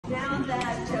Now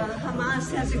that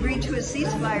Hamas has agreed to a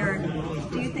ceasefire,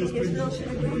 do you think Israel should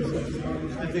agree to a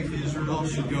ceasefire? I think Israel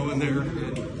should go in there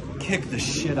and kick the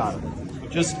shit out of them.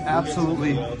 Just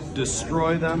absolutely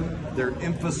destroy them, their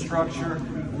infrastructure,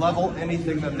 level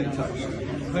anything that they touch.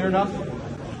 Clear enough?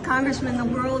 Congressman, the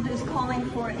world is calling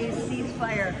for a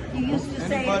ceasefire. You used to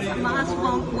say Hamas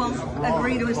won't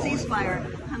agree to a ceasefire.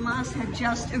 Hamas had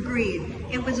just agreed.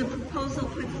 It was a proposal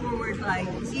put forward by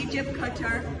Egypt,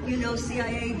 Qatar. You know,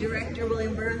 CIA Director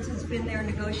William Burns has been there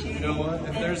negotiating. You know what?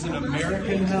 If there's an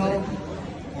American held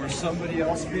or somebody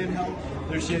else being held,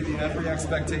 there should be every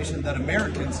expectation that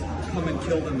Americans come and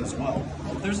kill them as well.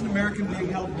 If there's an American being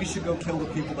held, we should go kill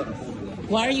the people that are holding them.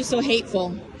 Why are you so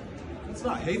hateful? It's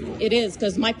not hateful. It is,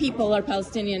 because my people are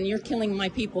Palestinian. You're killing my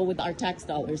people with our tax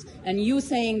dollars. And you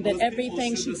saying that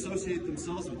everything should associate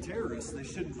themselves with terrorists. They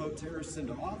shouldn't vote terrorists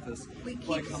into office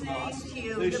like Hamas.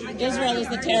 Israel is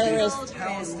the terrorist.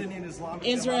 Palestinian Islamic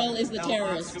Israel is the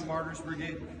terrorist. Al-Aqsa Martyrs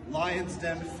Brigade, Lions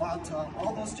Den, Fatah,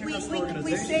 all those terrorist we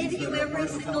organizations. say to you every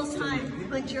single time,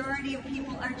 majority of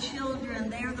people are children.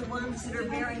 They're the ones that are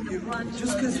bearing the brunt.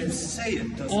 Just because you say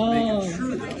it doesn't make it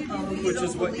true, which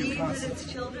is what you constantly.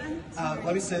 It's children?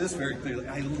 Let me say this very clearly.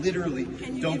 I literally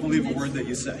don't believe a word that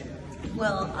you say.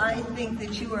 Well, I think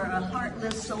that you are a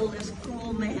heartless, soulless,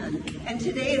 cruel man. And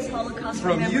today is Holocaust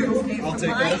From Remembrance Day you, I'll for take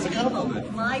my that as a people,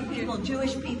 compliment. my people,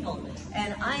 Jewish people.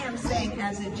 And I am saying,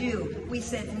 as a Jew, we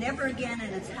said never again,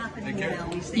 and it's happening now.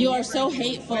 We say You are never so again.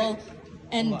 hateful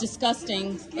and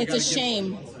disgusting. It's a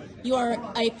shame. You are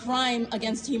a crime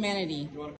against humanity.